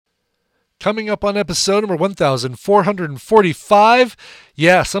Coming up on episode number 1445.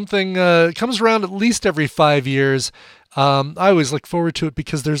 Yeah, something comes around at least every 5 years. I always look forward to it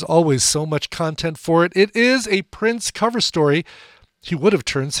because there's always so much content for it. It is a Prince cover story. He would have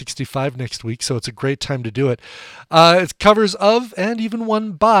turned 65 next week, so it's a great time to do it. It's covers of and even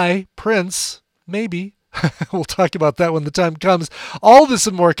one by Prince, maybe. We'll talk about that when the time comes. All this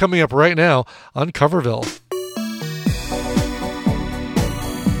and more coming up right now on Coverville.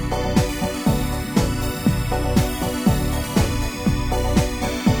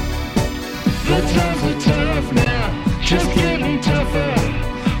 The times are tough now, just getting tougher.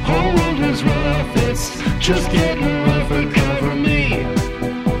 Whole world is rough, it's just getting rougher. Cover me,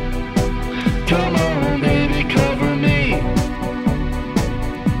 come on baby, cover me.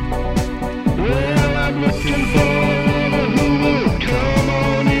 Well, I'm looking for who will come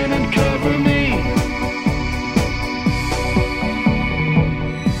on in and cover me.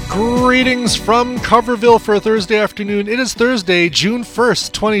 Greetings from Coverville for a Thursday afternoon. It is Thursday, June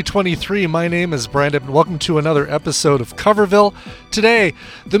 1st, 2023. My name is Brandon, and welcome to another episode of Coverville. Today,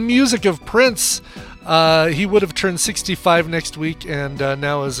 the music of Prince. He would have turned 65 next week, and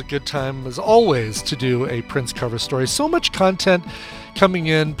now is a good time, as always, to do a Prince cover story. So much content coming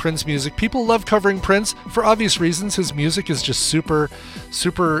in, Prince music. People love covering Prince for obvious reasons. His music is just super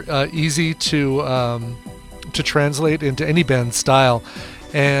easy to translate into any band's style.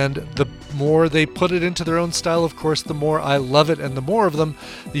 And the more they put it into their own style, of course, the more I love it, and the more of them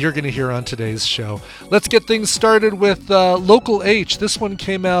you're going to hear on today's show. Let's get things started with Local H. This one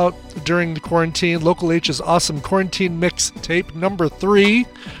came out during the quarantine. Local H's awesome quarantine mixtape number 3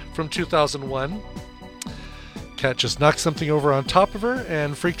 from 2001. Kat just knocked something over on top of her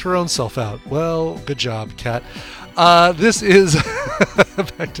and freaked her own self out. Well, good job, Kat. This is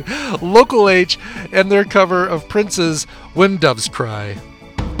back to Local H and their cover of Prince's When Doves Cry.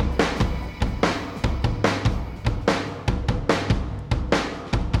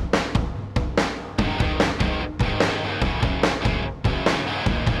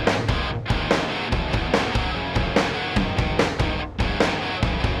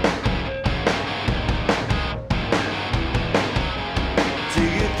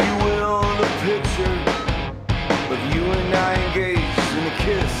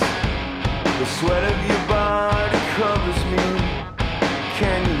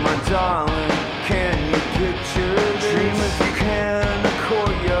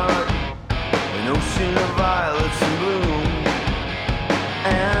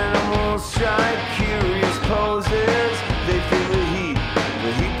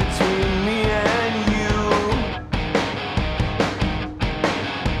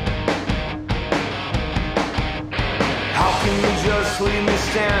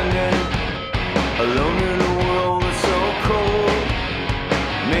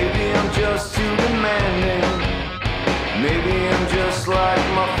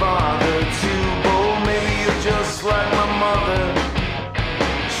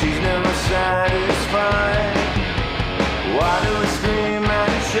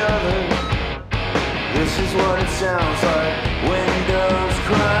 Sounds like when doves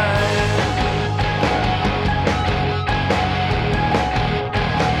cry.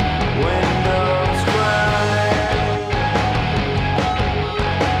 When doves cry.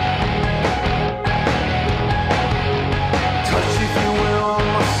 Touch, if you will,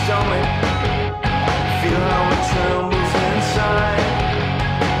 my stomach. Feel how it trembles inside.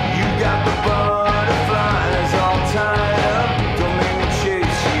 You got the butterflies all tied up. Don't make me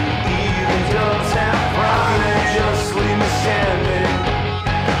chase you, even doves have pride. Just leave me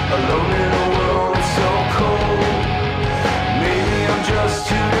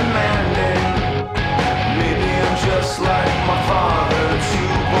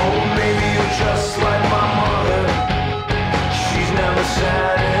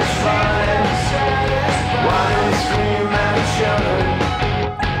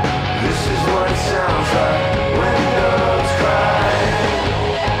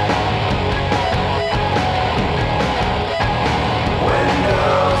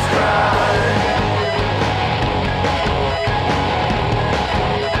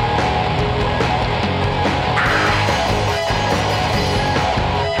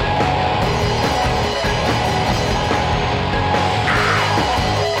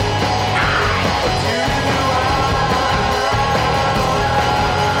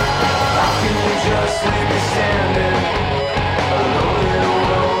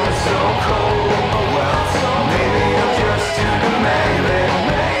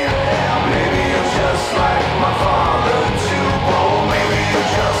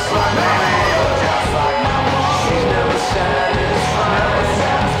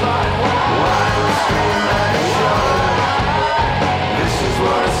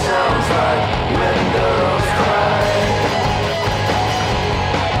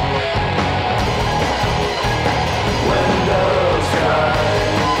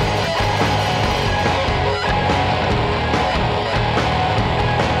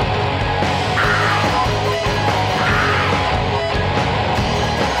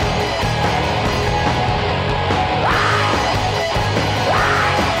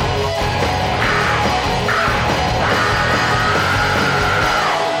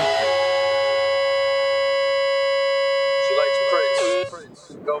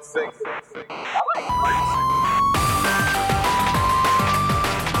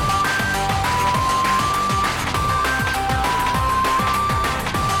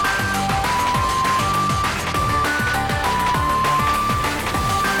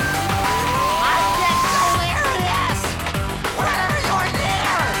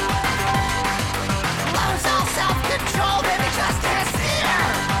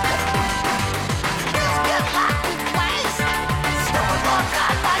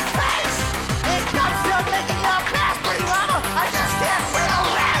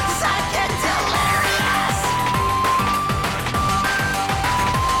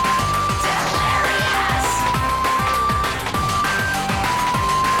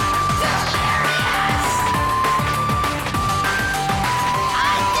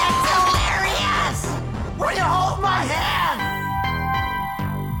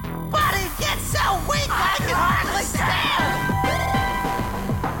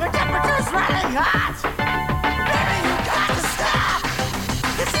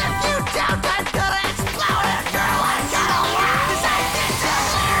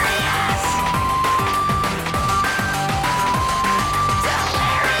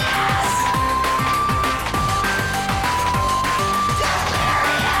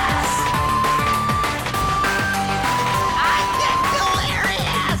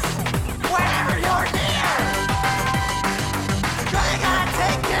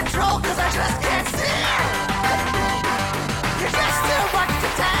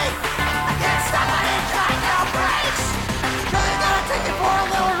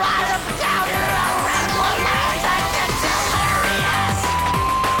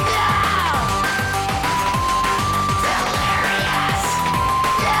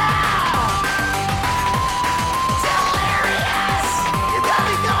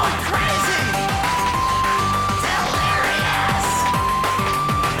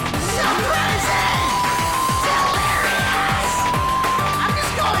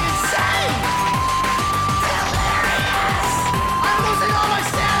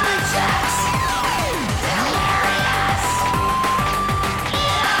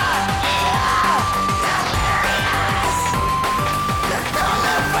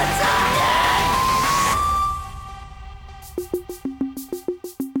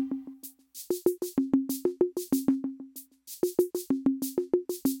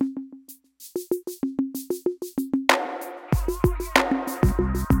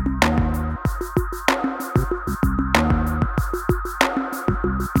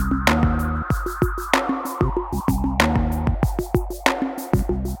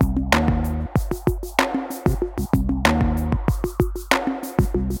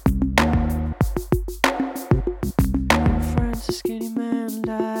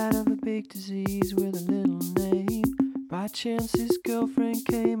chance his girlfriend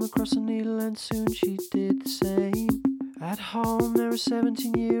came across a needle and soon she did the same. At home there are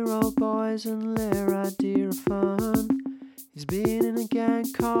 17-year-old boys and their idea of fun is being in a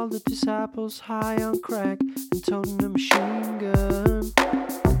gang called the Disciples, high on crack and toting a machine gun.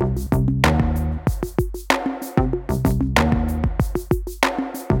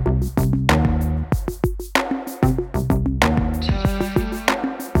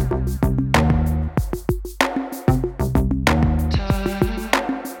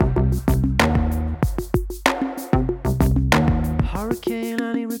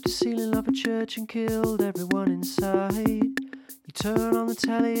 And killed everyone inside. You turn on the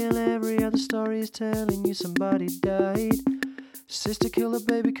telly and every other story is telling you somebody died. Sister killed her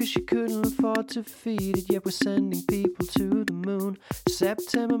baby cause she couldn't afford to feed it, yet we're sending people to the moon.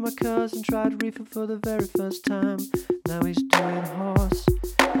 September my cousin tried reefer for the very first time. Now he's doing horse.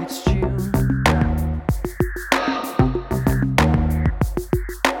 It's June.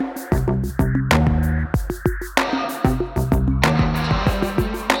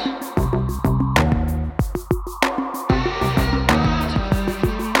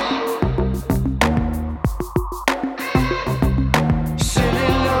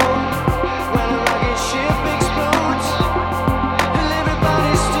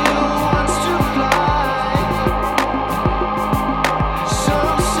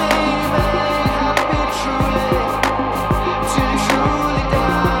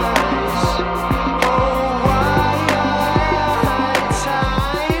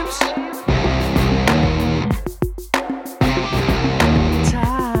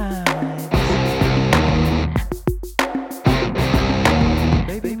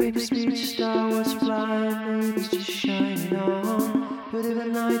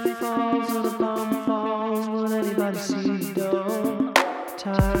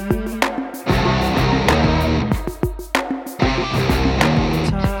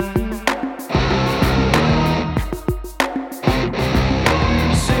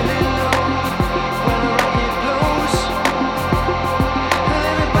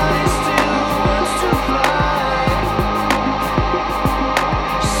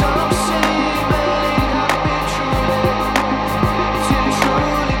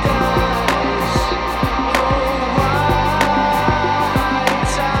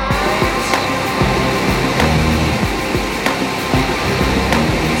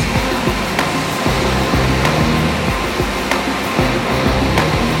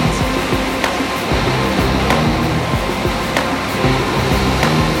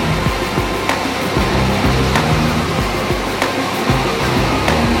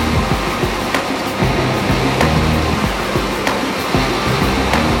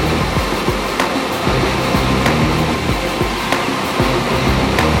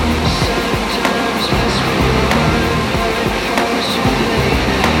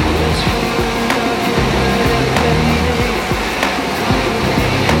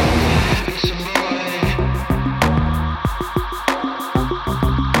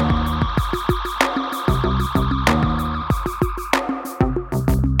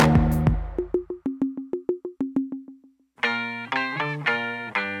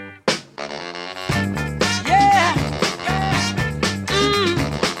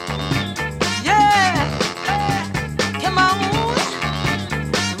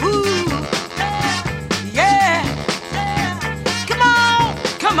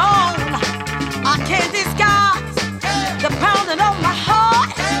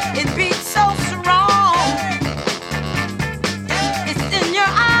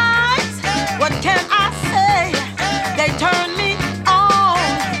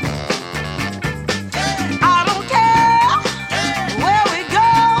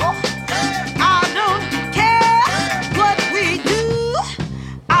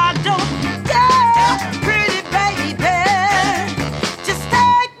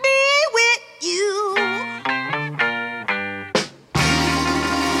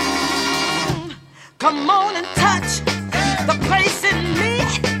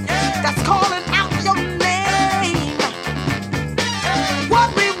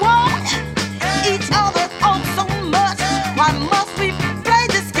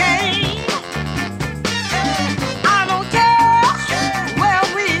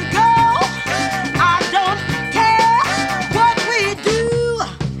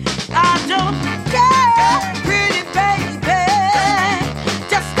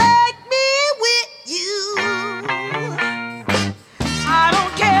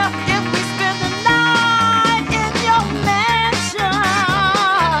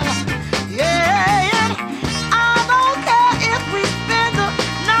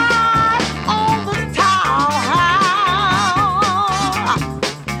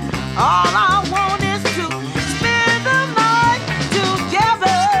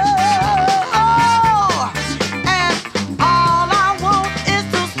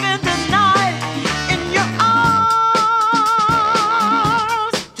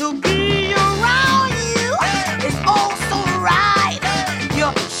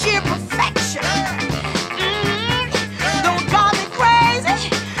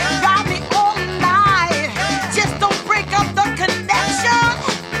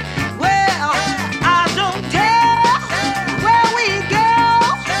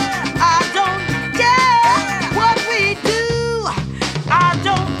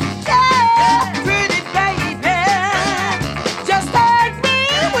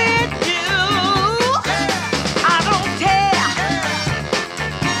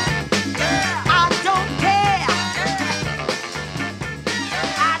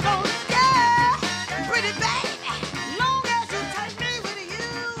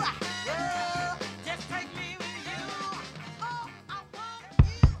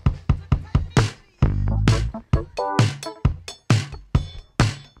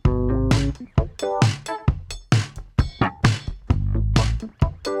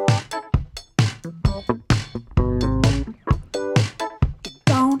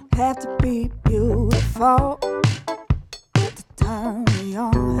 have to be beautiful to turn me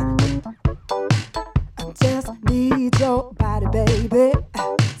on. I just need your body, baby,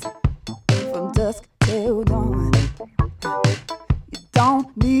 from dusk till dawn. You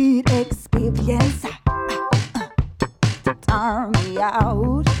don't need experience to turn me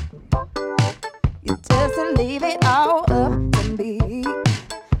out. You just leave it all up to me.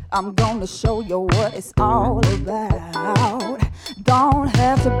 I'm gonna show you what it's all about. Don't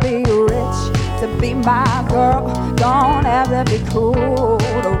have to be rich to be my girl. Don't have to be cool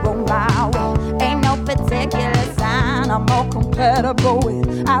to roll my world. Ain't no particular sign I'm more compatible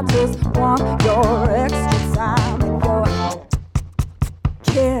with. I just want your extra time and your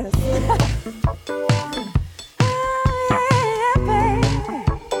kiss. Yeah, baby.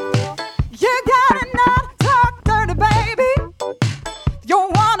 You gotta not talk dirty, baby. You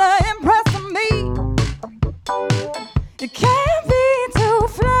wanna impress me. You can't be too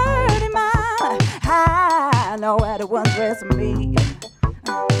flirty, man. I know how to undress me. I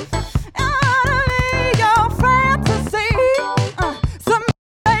wanna be your fantasy. So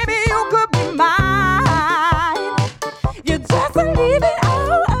maybe you could be mine. You just leave it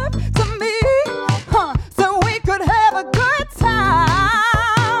all up to me, so we could have a good time.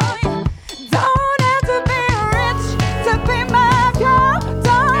 Don't have to be rich to be my girl.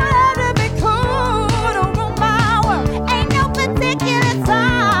 Don't have to be cool to rule my world. Ain't no particular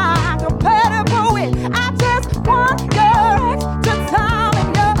time compatible with. I just want your extra time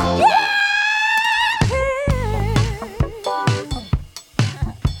and your yeah.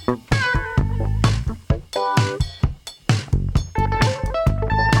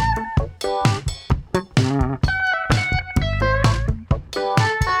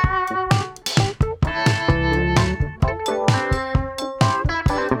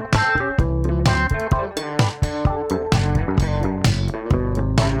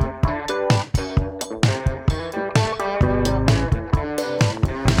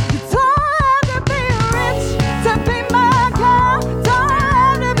 Don't have to be rich to be my girl. Don't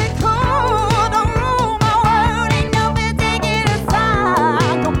have to be cool to rule my world. Ain't no particular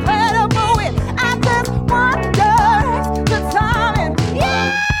sign compatible with. I just want your extra time and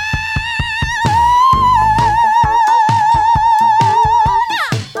yeah.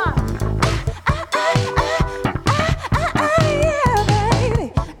 Yeah, baby.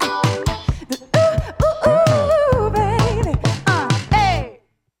 Ooh, baby. Hey.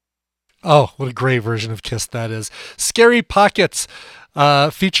 Oh, what a great version of Kiss that is. Scary Pockets,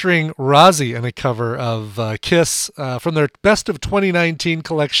 featuring Rozzy in a cover of Kiss from their Best of 2019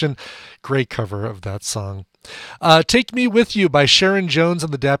 collection. Great cover of that song. Take Me With You by Sharon Jones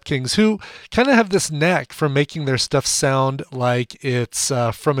and the Dap Kings, who kind of have this knack for making their stuff sound like it's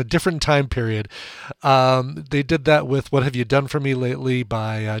from a different time period. They did that with What Have You Done For Me Lately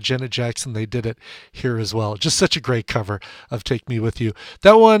by Janet Jackson. They did it here as well. Just such a great cover of Take Me With You.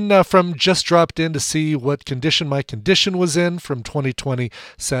 That one from Just Dropped In to See What Condition My Condition Was In from 2020.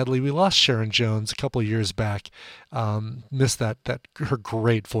 Sadly, we lost Sharon Jones a couple of years back. Missed that her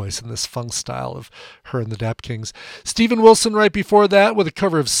great voice and this funk style of her and the Dap Kings. Steven Wilson right before that with a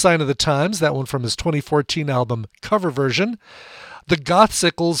cover of Sign of the Times, that one from his 2014 album Cover Version. The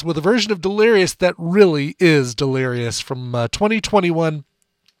Gothsicles with a version of Delirious that really is delirious from 2021.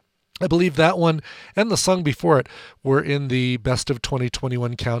 I believe that one and the song before it were in the Best of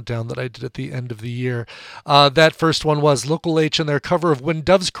 2021 countdown that I did at the end of the year. That first one was Local H and their cover of When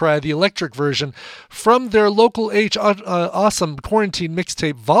Doves Cry, the electric version from their Local H Awesome Quarantine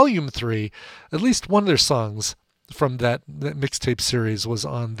Mixtape Volume 3. At least one of their songs from that mixtape series was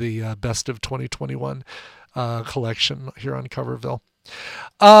on the Best of 2021 collection here on Coverville.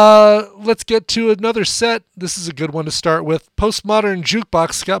 Let's get to another set. This is a good one to start with. Postmodern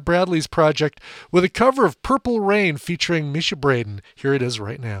Jukebox, Scott Bradley's project, with a cover of Purple Rain featuring Misha Braden. Here it is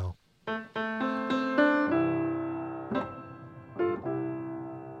right now.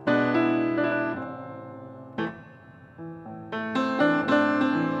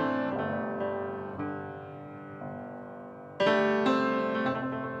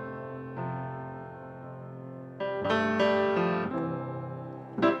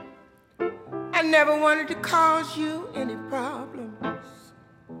 I never wanted to cause you any problems.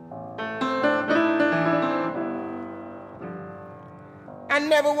 I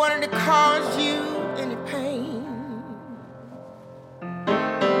never wanted to cause you any pain.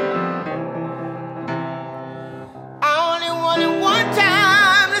 I only wanted one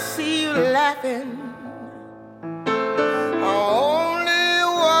time to see you laughing. I only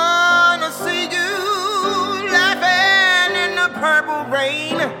want to see you laughing in the purple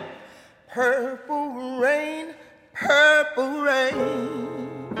rain. Purple rain, purple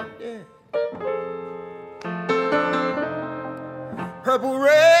rain. purple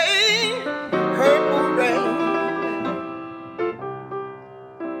rain, purple rain.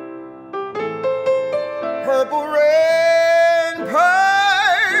 Purple rain,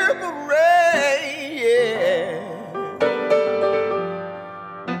 purple rain, yeah.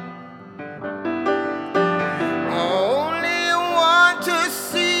 I only want to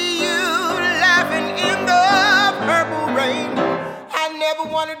see you laughing in the purple rain. I never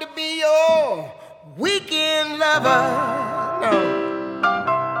wanted to be your weekend lover, no.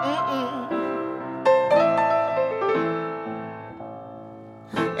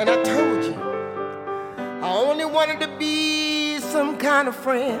 And I told you, I only wanted to be some kind of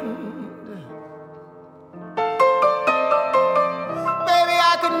friend. Baby,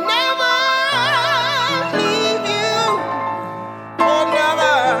 I could never leave you for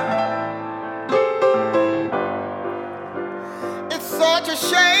another. It's such a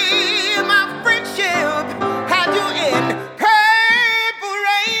shame our friendship had you in purple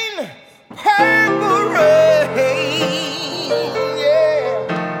rain, purple rain, yeah.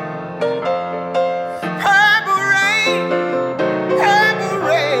 Purple rain, purple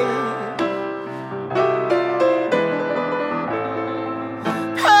rain.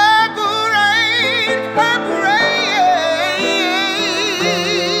 Purple rain, purple rain.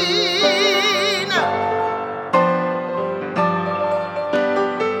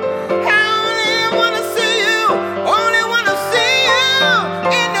 I only wanna see you, only wanna see you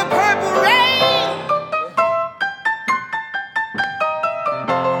in the purple rain.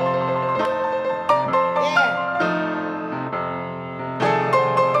 Yeah.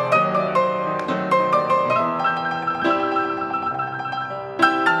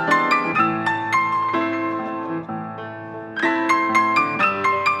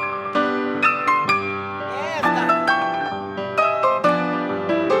 Yes, God.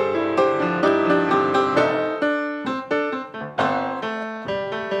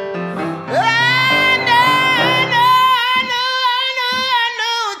 I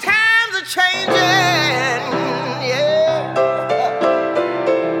know, times are changing, yeah.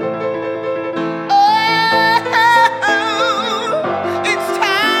 Oh, it's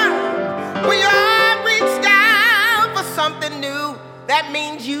time we all reach down for something new. That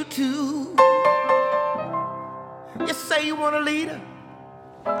means you too. You say you want a leader,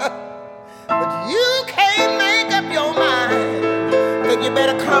 but you can't make up your mind. Then you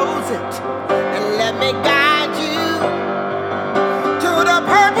better close it and let me guide you to the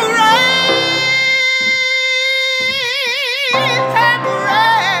purple rain, purple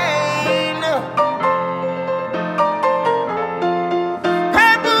rain,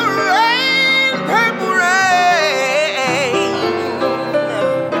 purple rain, purple rain,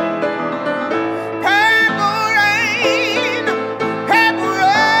 purple rain, purple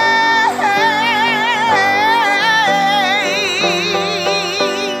rain.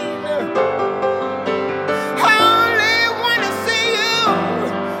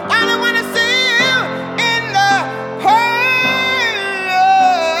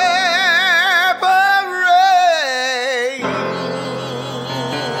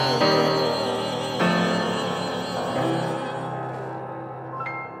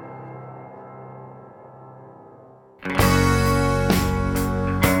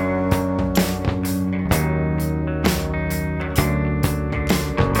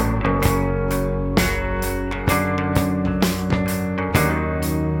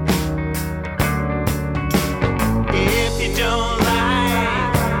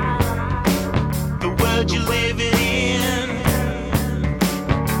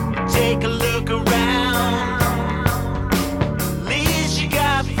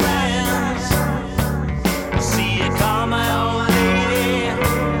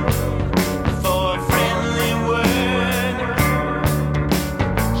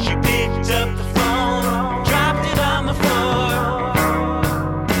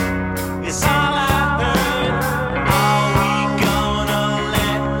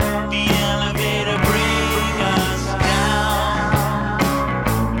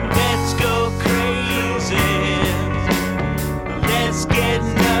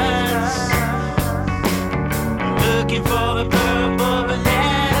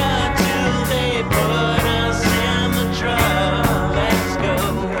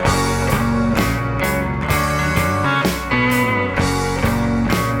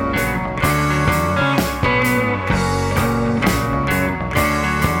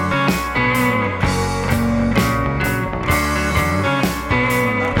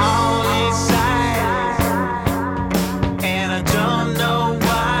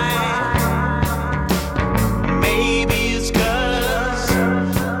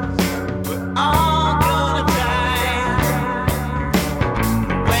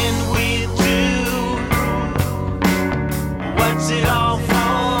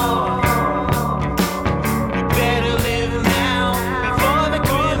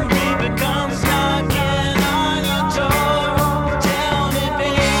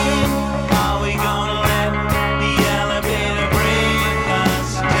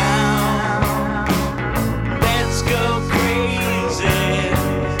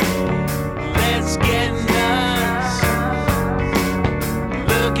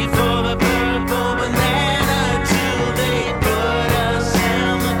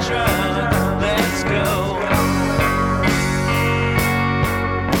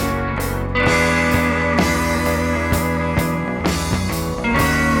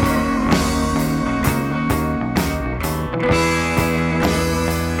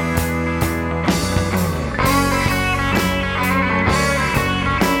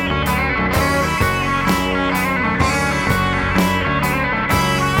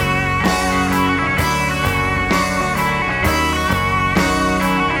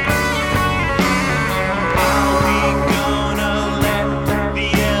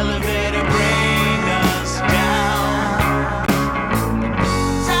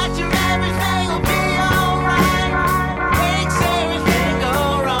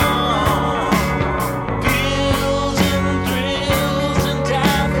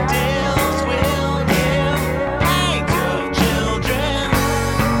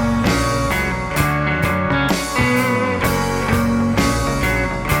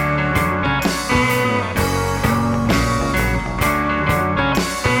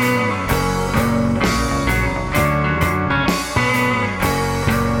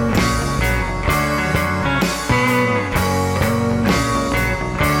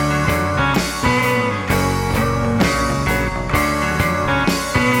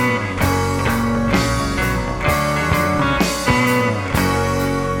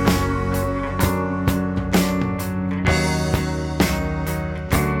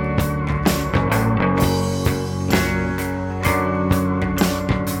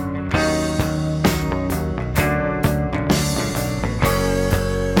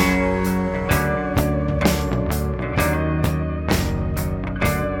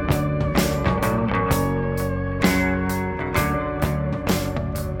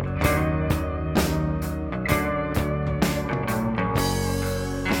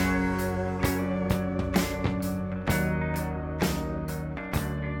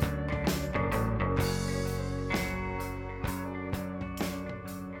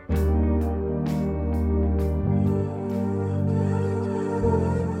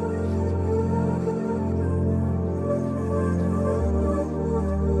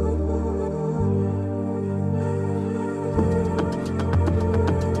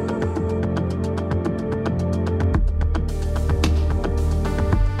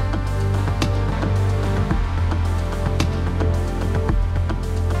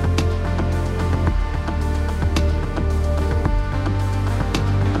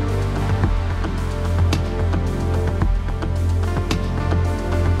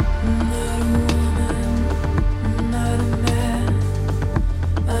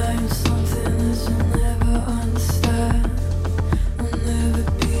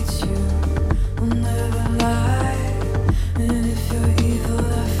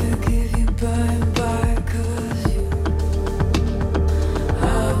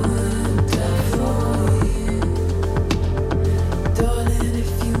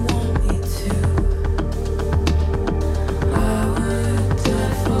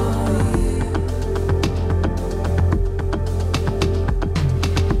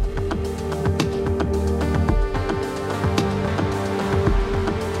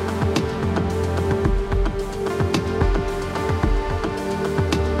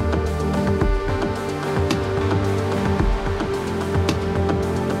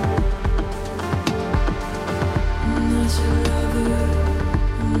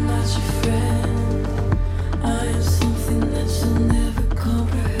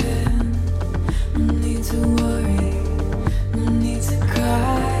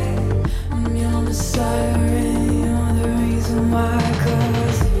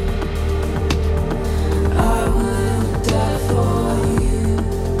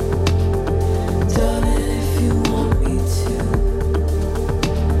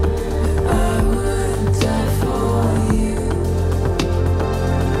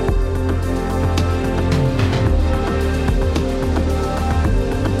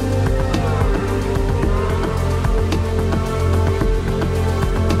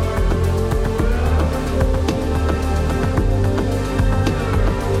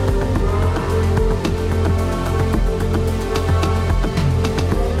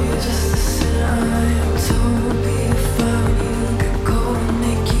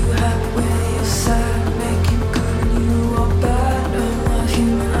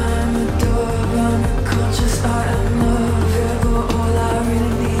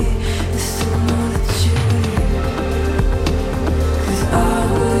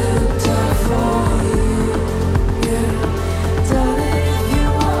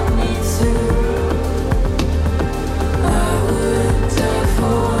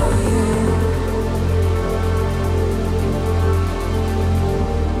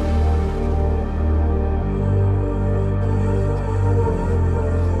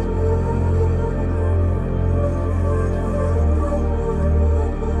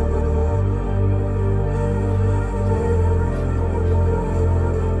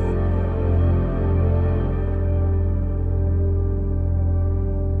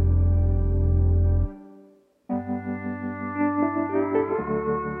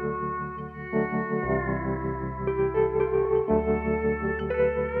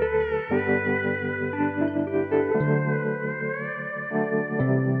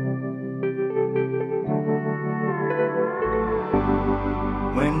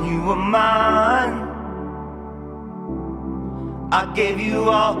 were mine. I gave you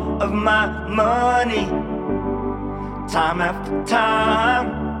all of my money, time after time.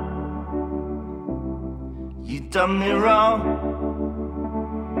 You done me wrong,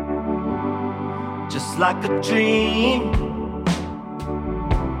 just like a dream.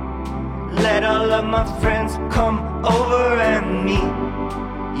 Let all of my friends come over and meet.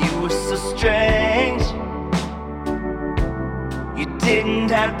 You were so strange. You didn't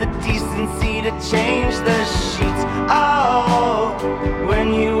have the decency to change the sheets. Oh, when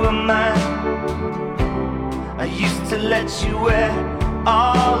you were mine, I used to let you wear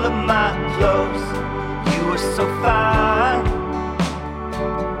all of my clothes. You were so fine.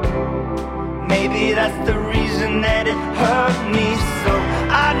 Maybe that's the reason that it hurt me so.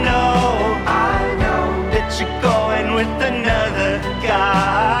 I know that you're going with another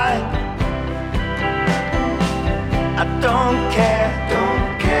guy. I don't care,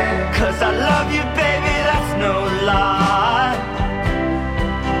 'cause I love you, baby, that's no lie.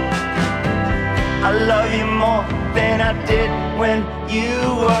 I love you more than I did when you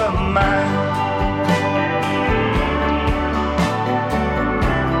were mine.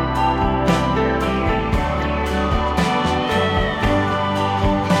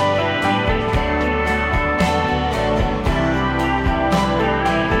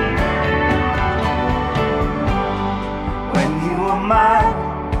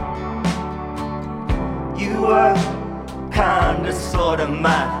 You were kinda sorta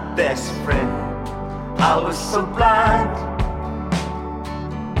my best friend. I was so blind,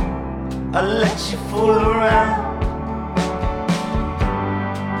 I let you fool around.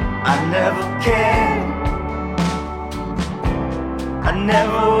 I never cared, I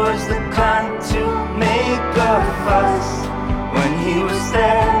never was the kind to make a fuss when he was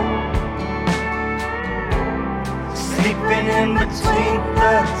there, sleeping in between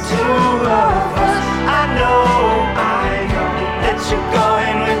the two of us. I know that you're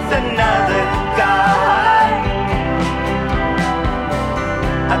going with another guy.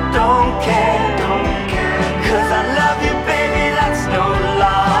 I don't care, 'cause I love you, baby, that's no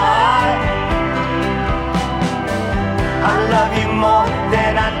lie. I love you more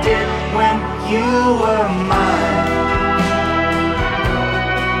than I did when you were mine.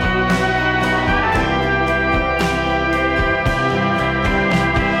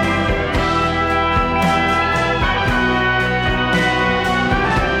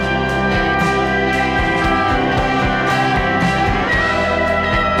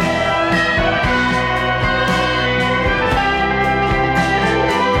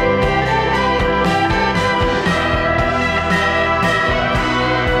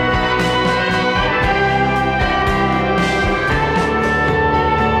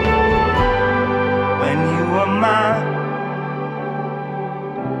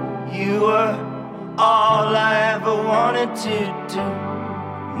 To do.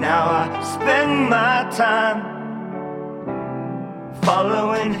 Now I spend my time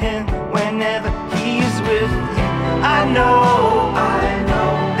following him whenever he's with you. I know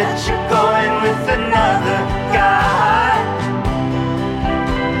that you're going with another guy.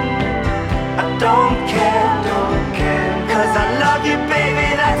 I don't care, 'cause I love you, baby,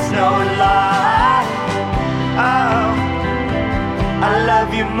 that's no lie. Oh, I love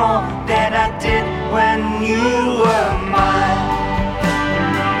you more than I did when you were mine.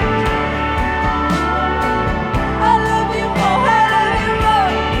 I love you more, I love you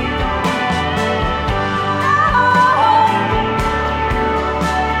more.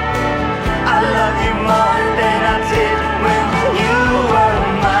 I love you more than I did when you were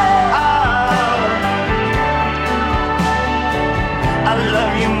mine. Oh, I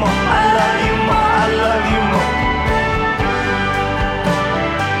love you more, I love you more, I love you more.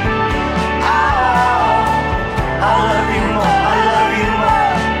 I love you more, I love you more.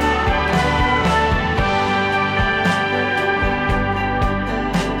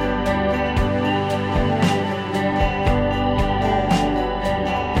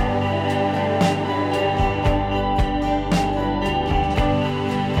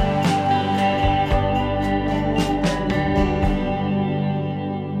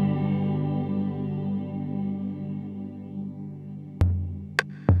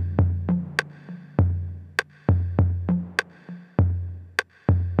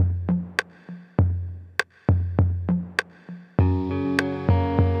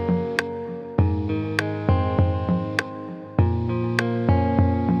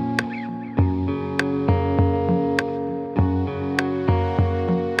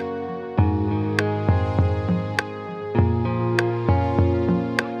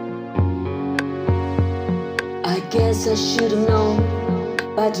 Guess I should've known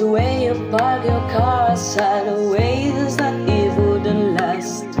But the way you park your car outside the ways that it wouldn't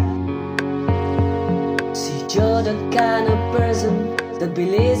last. See, you're the kind of person that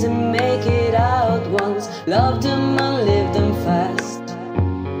believes in make it out once. Love them and live them fast.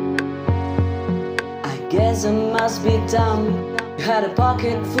 I guess I must be dumb. You had a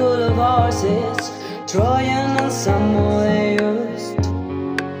pocket full of horses, Trojan and some more they used.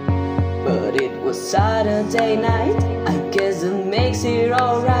 But it was Saturday night, I guess it makes it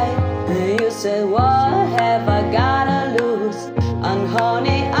alright. And you said, what have I gotta lose? And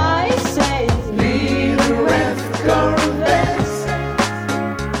honey, I say, Little red Corvettes,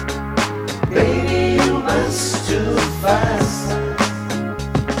 baby, you must too fast.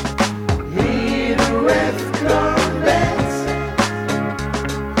 Little red Corvettes,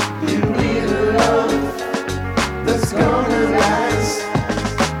 you need a love that's gonna last.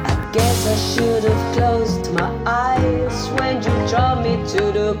 guess I should have closed my eyes when you drove me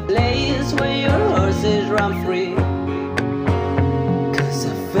to the place where your horses run free. Cause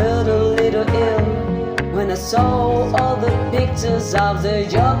I felt a little ill when I saw all the pictures of the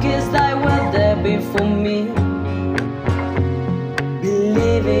jockeys that were there before me.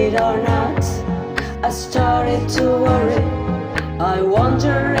 Believe it or not, I started to worry. I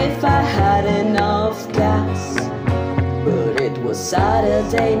wonder if I had enough gas. But it was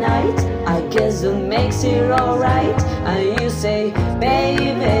Saturday night, I guess it makes it alright. And you say,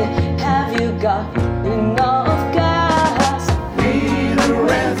 baby, have you got enough gas? Little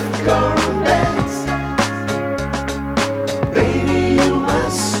red Corvettes, baby, you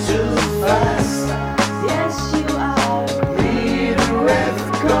must too fast. Yes, you are. Little red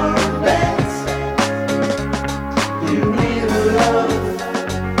Corvettes, you need a love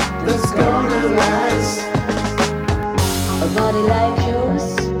that's gonna last. A body like yours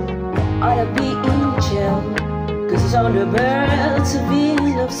ought to be in jail, cause it's on the birds of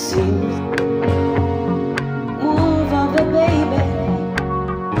being obscene. Move over, baby,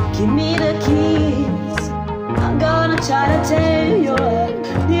 give me the keys. I'm gonna try to tell you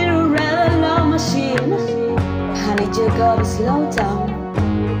little red love machine. Honey, you gotta slow down,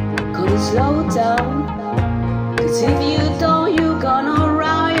 gotta slow down. Cause if you don't, you gonna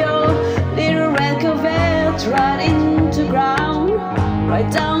round your little red Corvette right into ground, right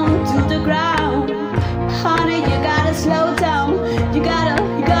down to the ground. Honey, you gotta slow down, you gotta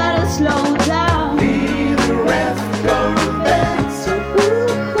slow down. Little red Corvettes, So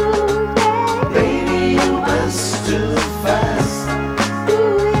ooh, baby, you must too fast.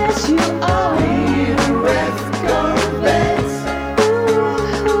 ooh, yes you are. Little red Corvettes,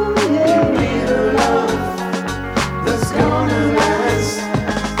 Ooh, yeah. need a love that's gonna last.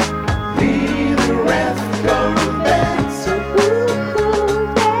 Little red Corvettes, So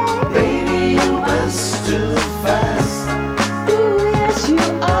ooh, baby, you must too fast. ooh, yes you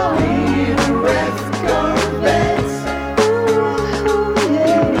are. Little red Corvettes, Ooh,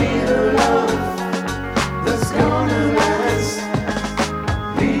 yeah. need a love that's gonna last.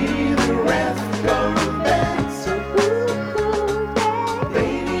 Little red Corvettes, So ooh,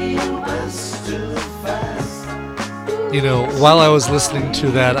 baby, you must too fast. You know, while I was listening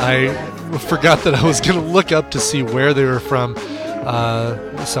to that, I forgot that I was going to look up to see where they were from,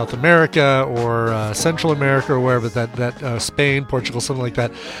 South America or Central America or wherever, that Spain, Portugal, something like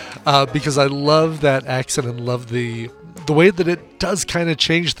that, because I love that accent and love the way that it does kind of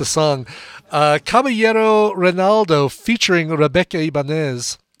change the song. Caballero Ronaldo featuring Rebecca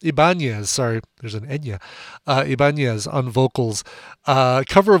Ibanez, sorry, there's an Enya, Ibanez on vocals.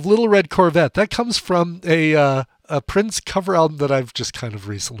 Cover of Little Red Corvette. That comes from a Prince cover album that I've just kind of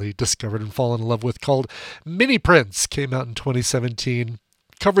recently discovered and fallen in love with called Mini Prince. Came out in 2017.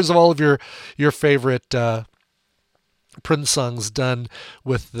 Covers of all of your favorite Prince songs done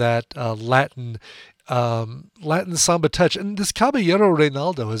with that Latin samba touch. And this Caballero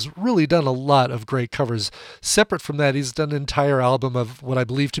Reynaldo has really done a lot of great covers. Separate from that, he's done an entire album of what I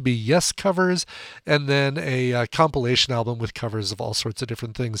believe to be Yes covers, and then a compilation album with covers of all sorts of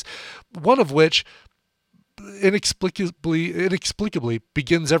different things. One of which inexplicably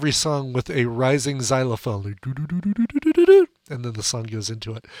begins every song with a rising xylophone, like, and then the song goes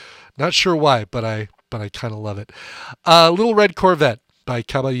into it. Not sure why, but I kind of love it. Little Red Corvette by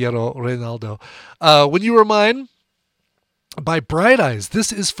Caballero Reynaldo. When You Were Mine by Bright Eyes.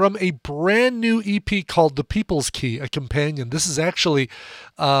 This is from a brand new EP called The People's Key, a companion. This is actually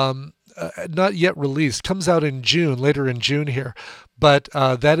not yet released. Comes out in June, later in June here. But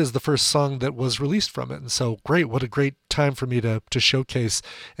that is the first song that was released from it. And so great. What a great time for me to showcase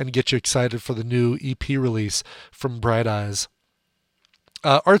and get you excited for the new EP release from Bright Eyes.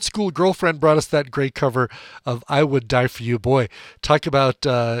 Art School Girlfriend brought us that great cover of I Would Die For You. Boy, talk about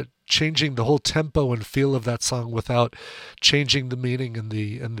changing the whole tempo and feel of that song without changing the meaning and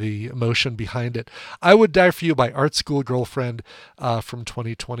the emotion behind it. I Would Die For You by Art School Girlfriend from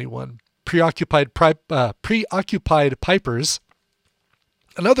 2021. Preoccupied Pipers,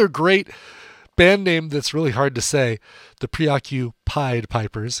 another great band name that's really hard to say, the Preoccupied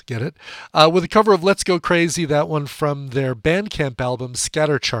Pipers, get it? With a cover of Let's Go Crazy, that one from their Bandcamp album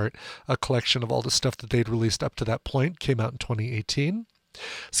Scatter Chart, a collection of all the stuff that they'd released up to that point, came out in 2018.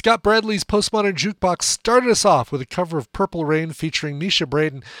 Scott Bradley's Postmodern Jukebox started us off with a cover of Purple Rain featuring Misha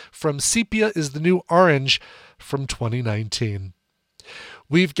Braden from Sepia is the New Orange from 2019.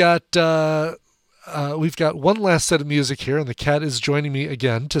 We've got one last set of music here, and the cat is joining me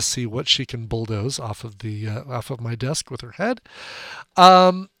again to see what she can bulldoze off of my desk with her head.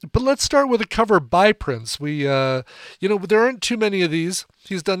 But let's start with a cover by Prince. There aren't too many of these.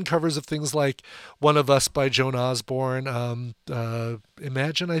 He's done covers of things like One of Us by Joan Osborne.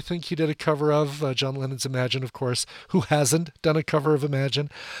 Imagine, I think he did a cover of John Lennon's Imagine, of course. Who hasn't done a cover of Imagine?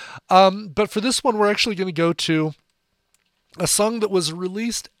 But for this one, we're actually going to go to a song that was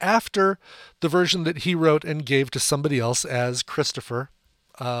released after the version that he wrote and gave to somebody else as Christopher.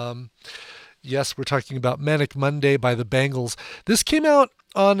 Yes, we're talking about Manic Monday by the Bangles. This came out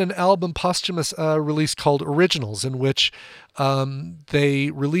on an album posthumous release called Originals, in which they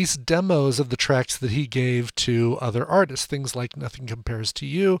released demos of the tracks that he gave to other artists, things like Nothing Compares to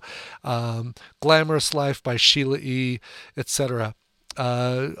You, Glamorous Life by Sheila E., etc.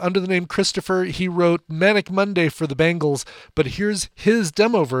 Under the name Christopher, he wrote Manic Monday for the Bangles, but here's his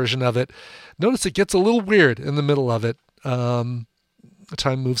demo version of it. Notice it gets a little weird in the middle of it.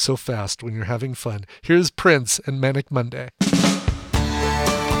 Time moves so fast when you're having fun. Here's Prince and Manic Monday.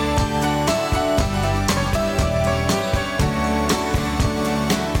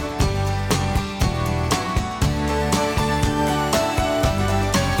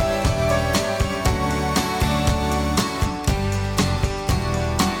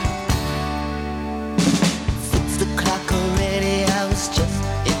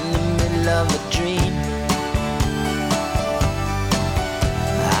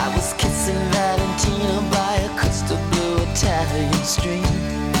 Stream.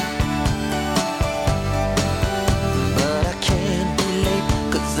 But I can't be late,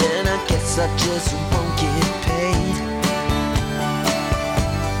 'cause then I guess I just won't get paid.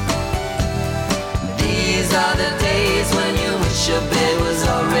 These are the days when you wish your bed was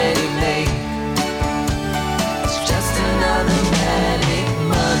already made. It's just another manic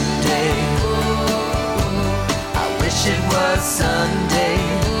Monday. I wish it was Sunday,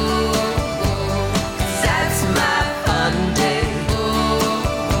 'cause that's my fun day.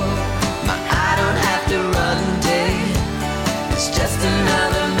 Just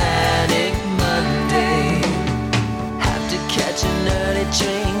another manic Monday. Have to catch an early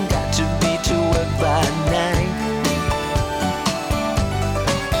train, got to be to work by 9.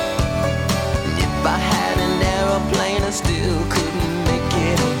 And if I had an aeroplane, I still couldn't make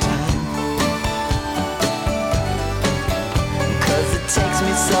it on time. 'Cause it takes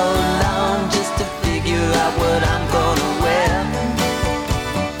me so long just to figure out what I'm gonna wear.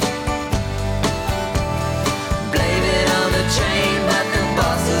 Train, but the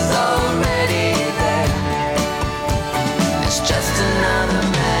boss is already there. It's just another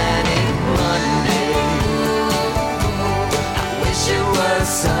manic Monday. I wish it was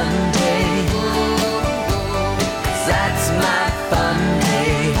Sunday, 'cause that's my fun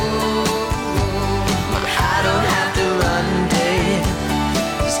day. I don't have to run day.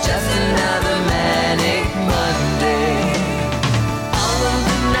 It's just another manic Monday. All of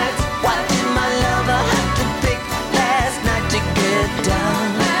the nights, why did my lover have to pick to get down?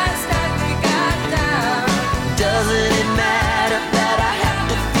 Last night we got down. Doesn't it matter that I have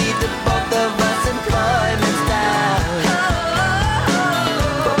to feed the both of us employments down?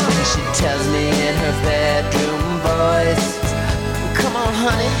 But when she tells me in her bedroom voice, come on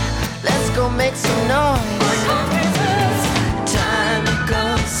honey, let's go make some noise. Time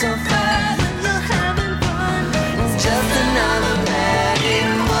goes so fast when you're having fun. It's just another manic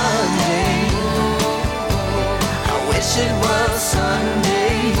Monday. Wish it was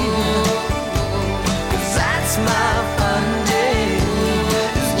Sunday, 'cause that's my fun day.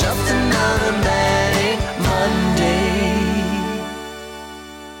 It's just another manic Monday.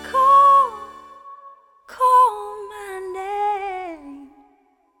 Call my name.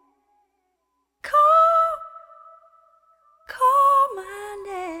 Call my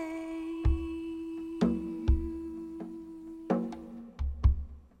name.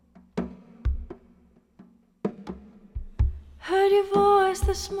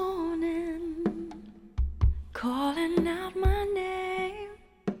 this morning, calling out my name.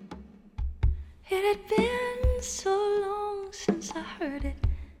 It had been so long since I heard it,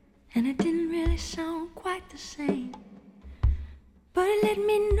 and it didn't really sound quite the same. But it let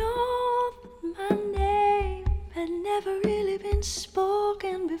me know that my name had never really been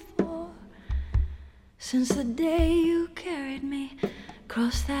spoken before, since the day you carried me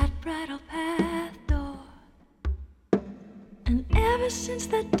across that bridal path door. And ever since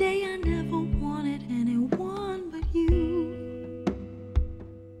that day I never wanted anyone but you.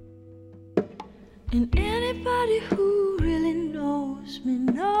 And anybody who really knows me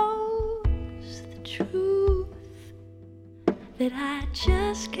knows the truth, that I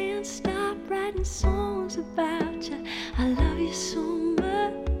just can't stop writing songs about you. I love you so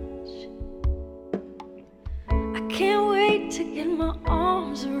much. I can't wait to get my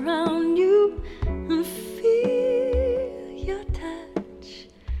arms around you and feel your touch.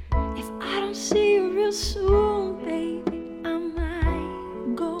 If I don't see you real soon, baby, I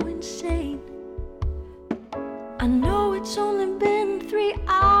might go insane. I know it's only been 3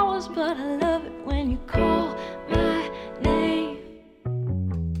 hours, but I love it when you call my name.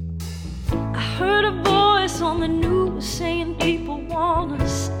 I heard a voice on the news saying people wanna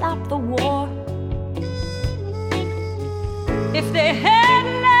stop the war. If they had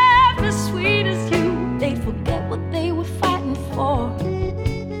laughed as sweet as you, they'd forget what they were fighting for.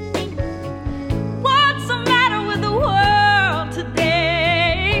 What's the matter with the world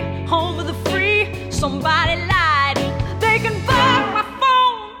today? Home of the free, somebody lied. They can buy my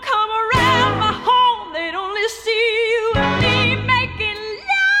phone, come around my home. They'd only see you and me making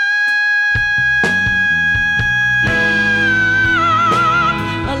love.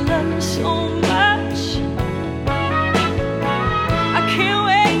 I love you so much. I can't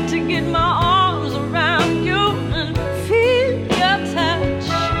wait to get my arms around you and feel your touch.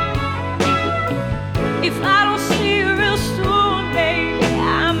 If I don't see you real soon, baby,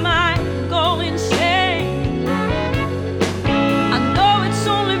 I might go insane. I know it's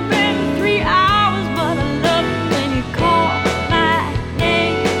only been 3 hours, but I love it when you call my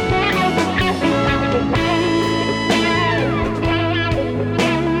name.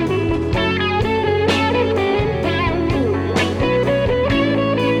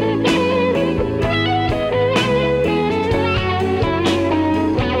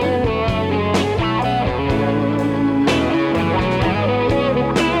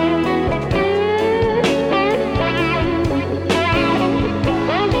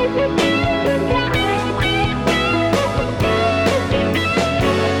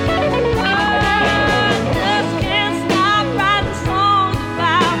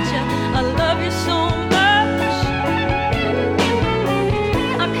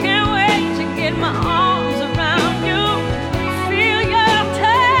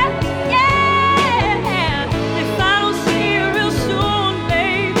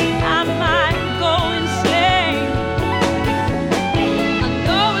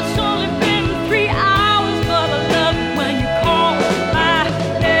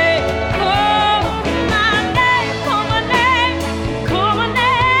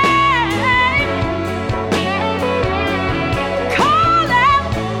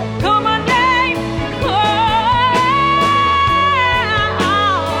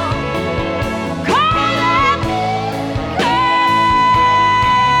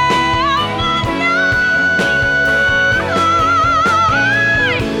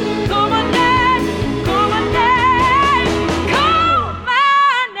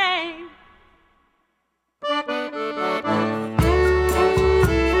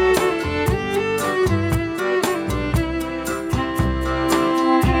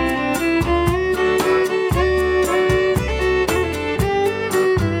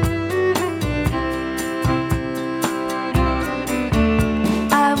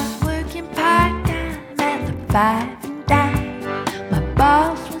 I was working part-time at the 5 and Dime. My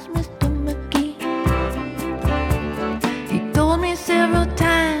boss was Mr. McGee. He told me several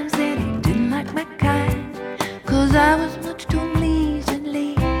times that he didn't like my kind, 'cause I was much too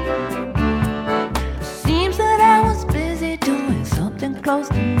leisurely. Seems that I was busy doing something close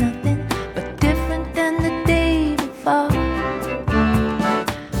to nothing, but different than the day before.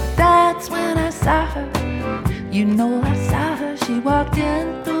 That's when I saw her. You know I saw her. She walked in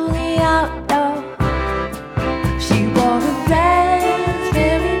through the outdoor. She wore a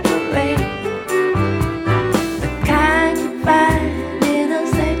raspberry beret, the kind you find in a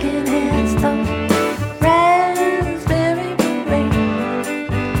second-hand store. Raspberry beret.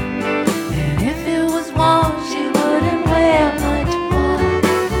 And if it was warm, she wouldn't wear much more.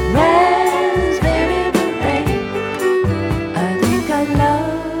 Raspberry beret. I think I love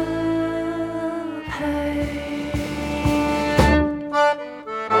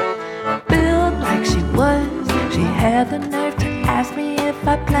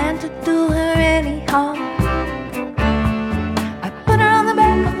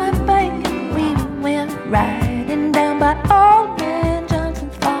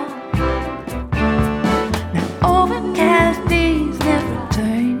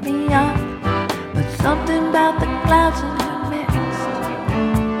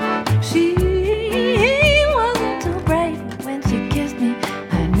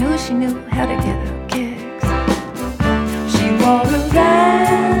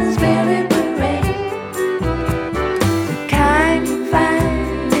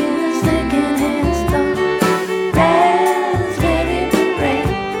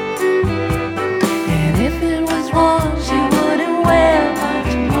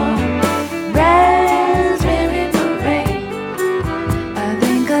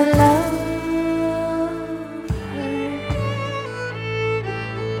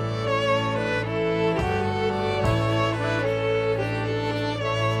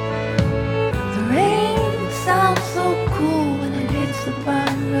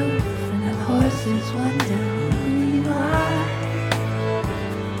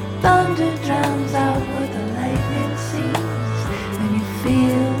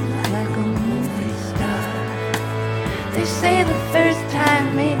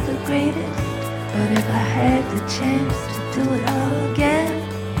had the chance to do it all again,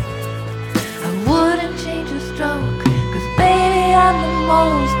 I wouldn't change a stroke. 'Cause baby, I'm the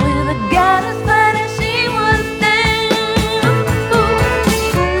most with a God as fine as she was then.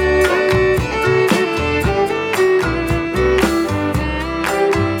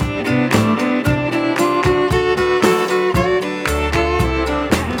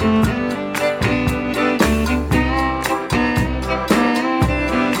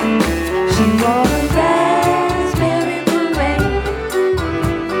 She wore a raspberry beret,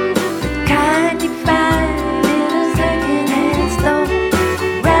 the kind you find in a second-hand store.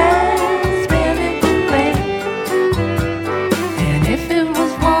 Raspberry beret, and if it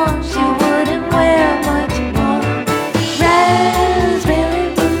was warm, she wouldn't wear much more. Raspberry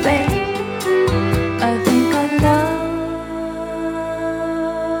beret, I think I love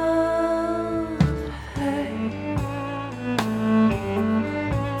her.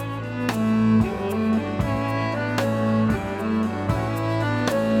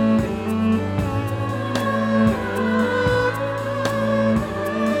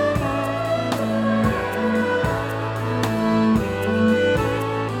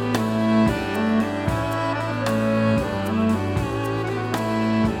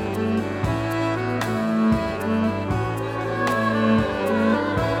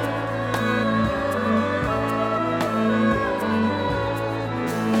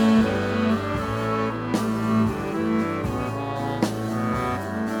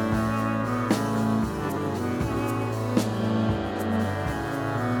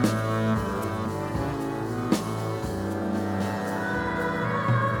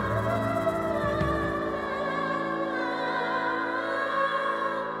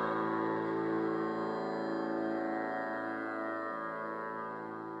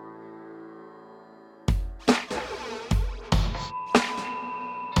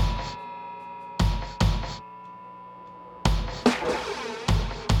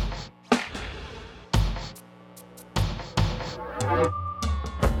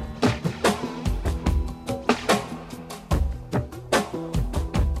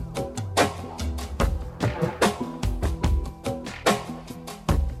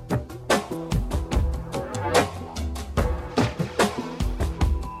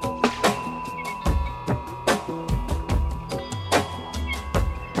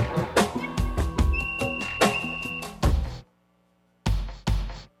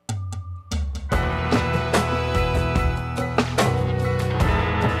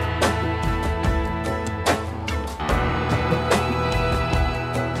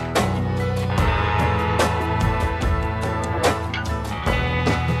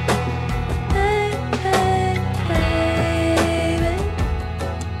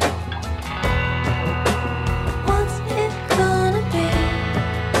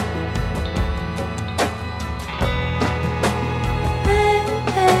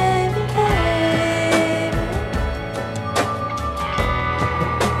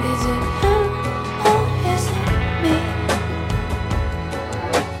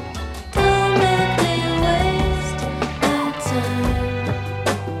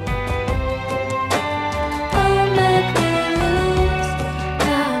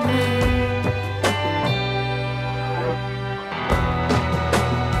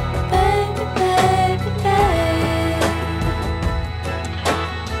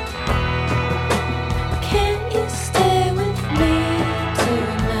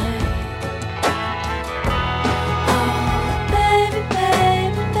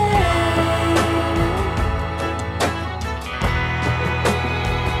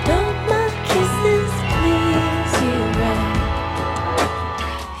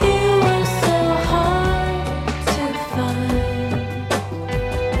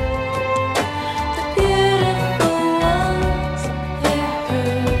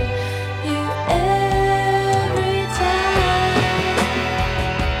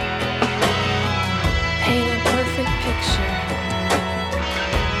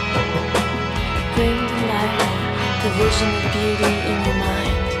 vision of beauty in your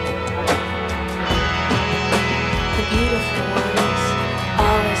mind. The beautiful ones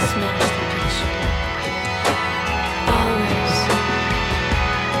always match the picture. Always.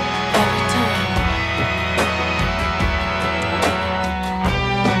 Every time.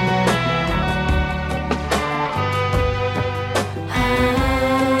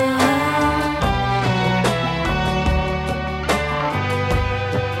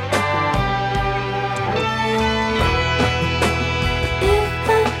 If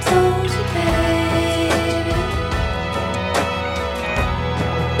I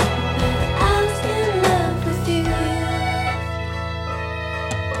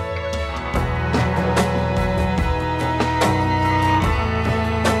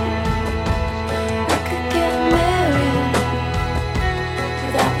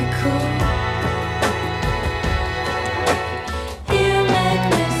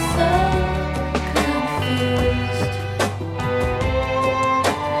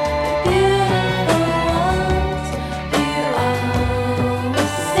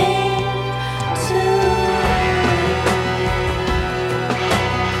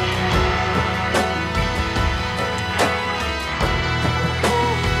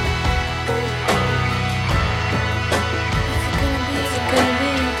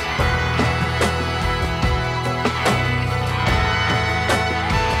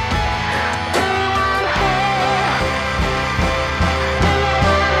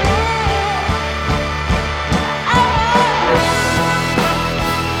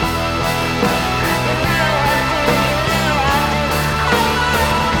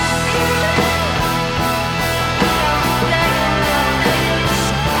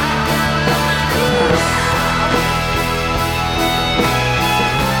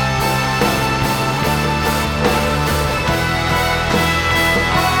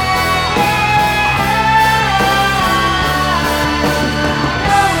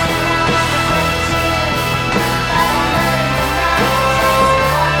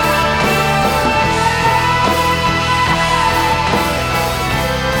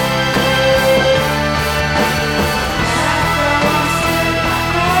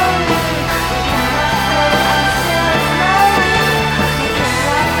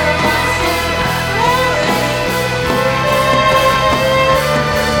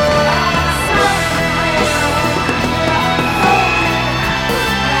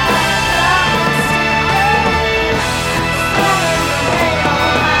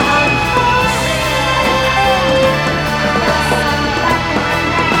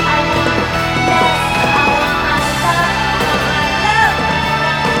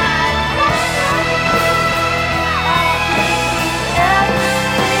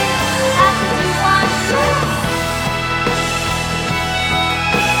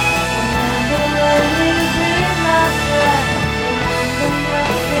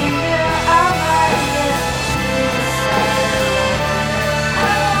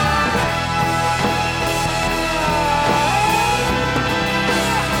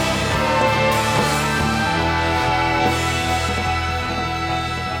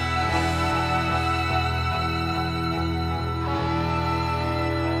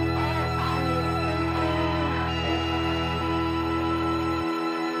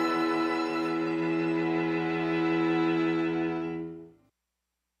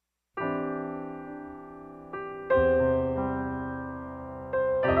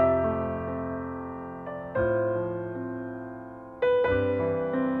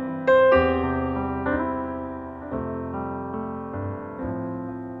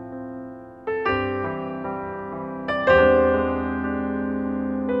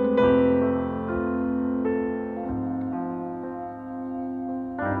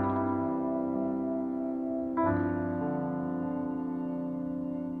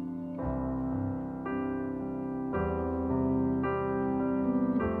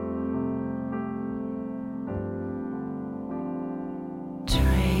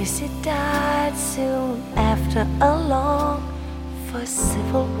Yes, he died soon after a long for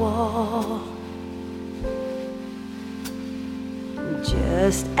civil war.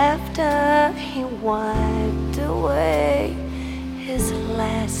 Just after he wiped away his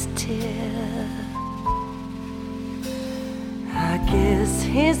last tear. I guess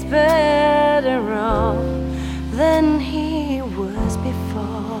he's better off than he was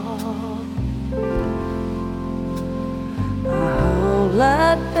before. A whole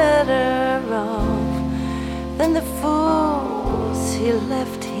lot better off than the fools he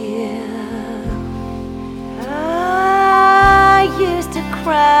left here. I used to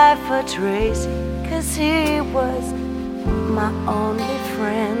cry for Tracy, 'cause he was my only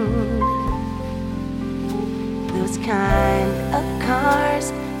friend. Those kind of cars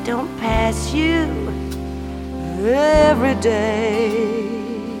don't pass you every day.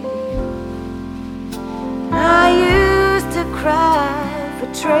 I used to cry for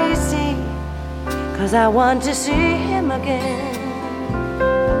Tracy, 'cause I want to see him again.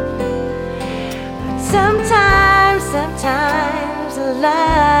 But sometimes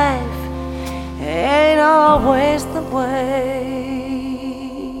life ain't always the way.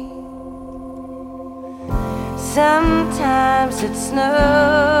 Sometimes it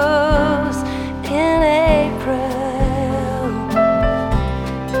snows in April.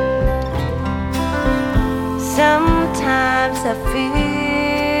 Sometimes I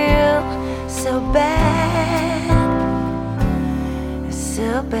feel so bad, so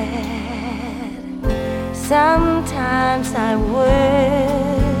bad. Sometimes I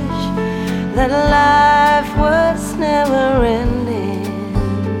wish that life was never ending,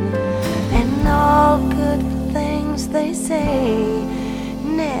 and all good things they say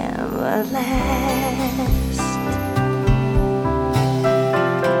never last.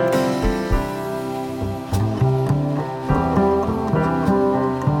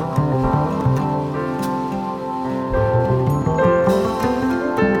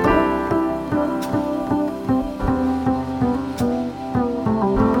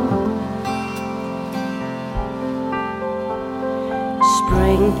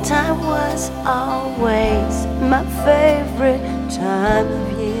 Springtime was always my favorite time of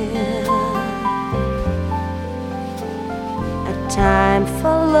year. A time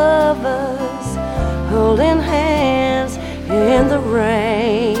for lovers holding hands in the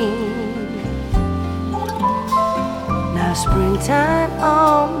rain. Now springtime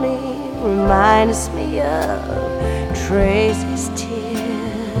only reminds me of Tracy's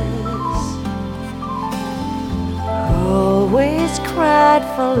tears. Always cried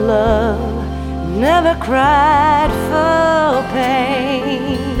for love, never cried for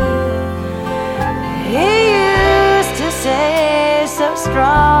pain. He used to say so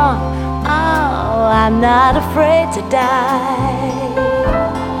strong, oh, I'm not afraid to die.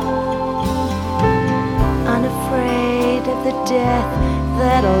 Unafraid of the death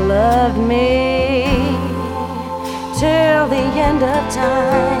that'll love me till the end of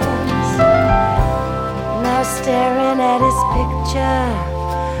times. Now staring at his picture,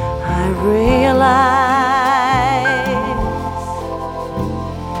 I realize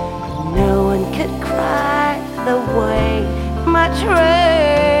no one could cry the way my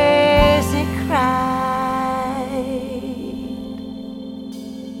Tracy cried.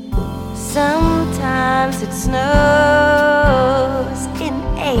 Sometimes it snows in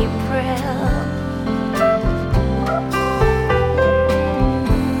April.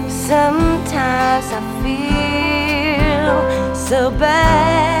 Sometimes I feel so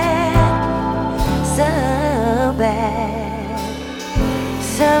bad, so bad.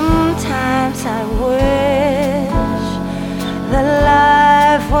 Sometimes I wish that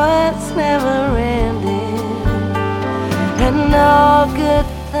life was never ending, and all good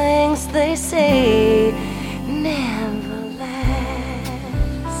things they say never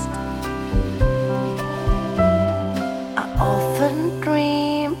last. I often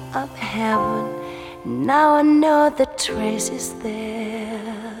dream of heaven. Now I know that Tracy's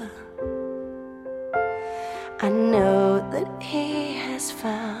there. I know that he has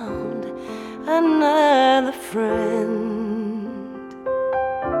found another friend.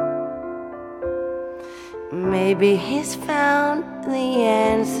 Maybe he's found the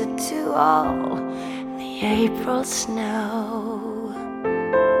answer to all the April snow.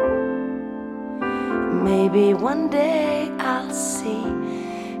 Maybe one day I'll see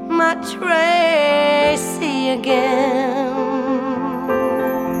my Tracy again.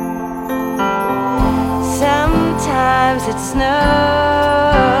 Sometimes it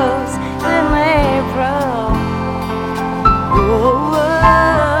snows in April. Whoa.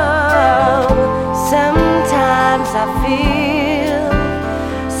 Sometimes I feel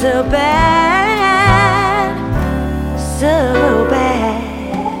so bad, so bad.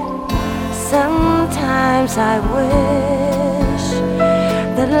 Sometimes I wish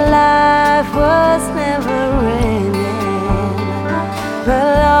that life was never ending,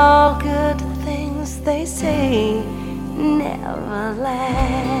 but all good things they say never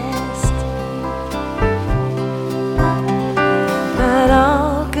last. But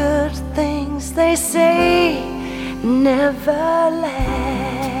all good things they say never last.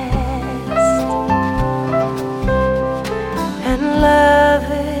 And love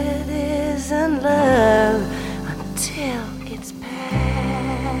it isn't love until it's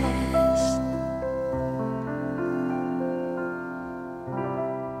past.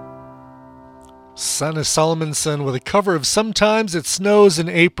 Son is Solomonson with a cover of Sometimes It Snows in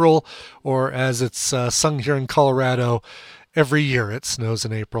April, or as it's sung here in Colorado, Every Year It Snows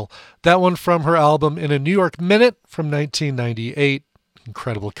in April. That one from her album In a New York Minute from 1998.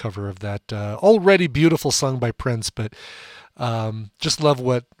 Incredible cover of that already beautiful song by Prince, but just love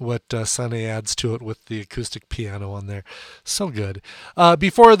what Sonny adds to it with the acoustic piano on there. So good.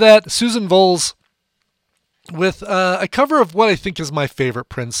 Before that, Susan Voles with a cover of what I think is my favorite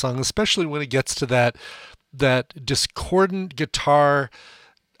Prince song, especially when it gets to that discordant guitar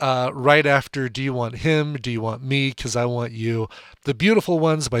right after Do You Want Him? Do You Want Me? 'Cause I Want You. The Beautiful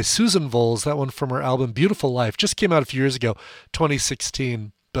Ones by Susan Voles, that one from her album Beautiful Life, just came out a few years ago,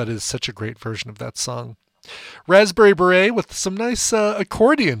 2016, but is such a great version of that song. Raspberry Beret with some nice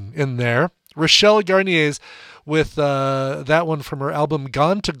accordion in there. Rochelle Garnier's with that one from her album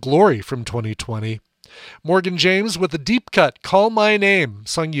Gone to Glory from 2020. Morgan James with a deep cut, Call My Name,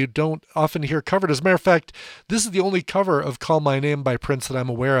 song you don't often hear covered. As a matter of fact, this is the only cover of Call My Name by Prince that I'm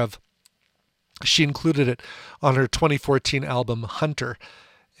aware of. She included it on her 2014 album Hunter,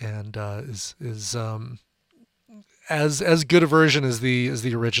 and is as good a version as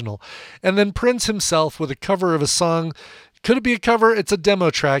the original. And then Prince himself with a cover of a song. Could it be a cover? It's a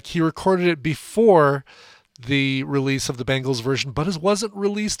demo track. He recorded it before the release of the Bangles version, but it wasn't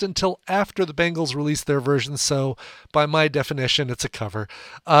released until after the Bangles released their version, so by my definition, it's a cover.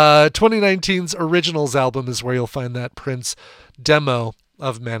 2019's Originals album is where you'll find that Prince demo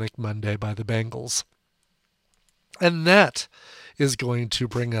of Manic Monday by the Bangles. And that is going to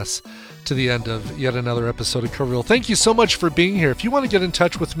bring us to the end of yet another episode of Coverville. Thank you so much for being here. If you want to get in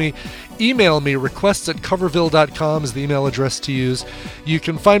touch with me, email me. requests@coverville.com is the email address to use. You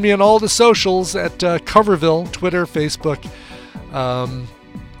can find me on all the socials at Coverville, Twitter, Facebook,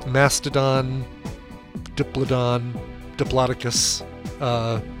 Mastodon, Diplodon, Diplodocus,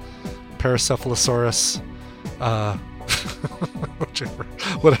 Paracephalosaurus,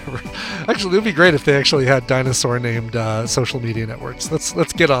 whatever. Actually, it would be great if they actually had dinosaur-named social media networks.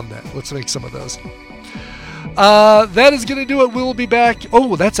 Let's get on that. Let's make some of those. That is going to do it. We'll be back.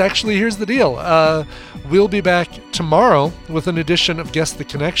 Oh, here's the deal. We'll be back tomorrow with an edition of Guess the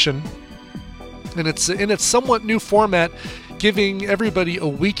Connection. And it's in its somewhat new format, giving everybody a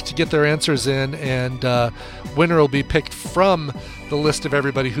week to get their answers in, and winner will be picked from the list of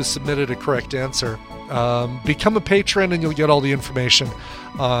everybody who submitted a correct answer. Become a patron and you'll get all the information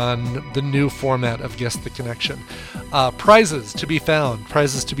on the new format of Guess the Connection. Prizes to be found,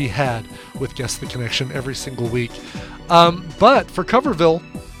 prizes to be had with Guess the Connection every single week. But for Coverville,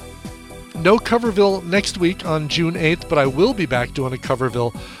 no Coverville next week on June 8th, but I will be back doing a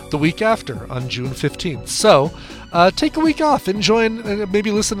Coverville the week after on June 15th. So take a week off, enjoy, and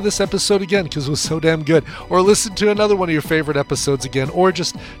maybe listen to this episode again because it was so damn good. Or listen to another one of your favorite episodes again, or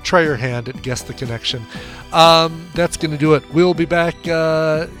just try your hand at Guess the Connection. That's going to do it. We'll be back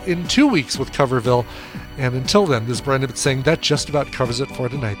in 2 weeks with Coverville. And until then, this is Brendan saying that just about covers it for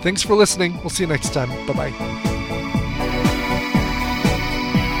tonight. Thanks for listening. We'll see you next time. Bye-bye.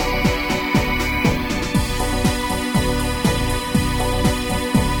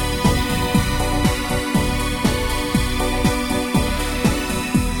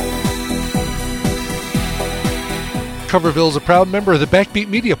 Coverville is a proud member of the Backbeat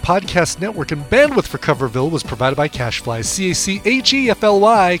Media Podcast Network, and bandwidth for Coverville was provided by Cashfly,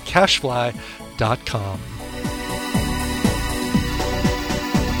 CACHEFLY, cashfly.com.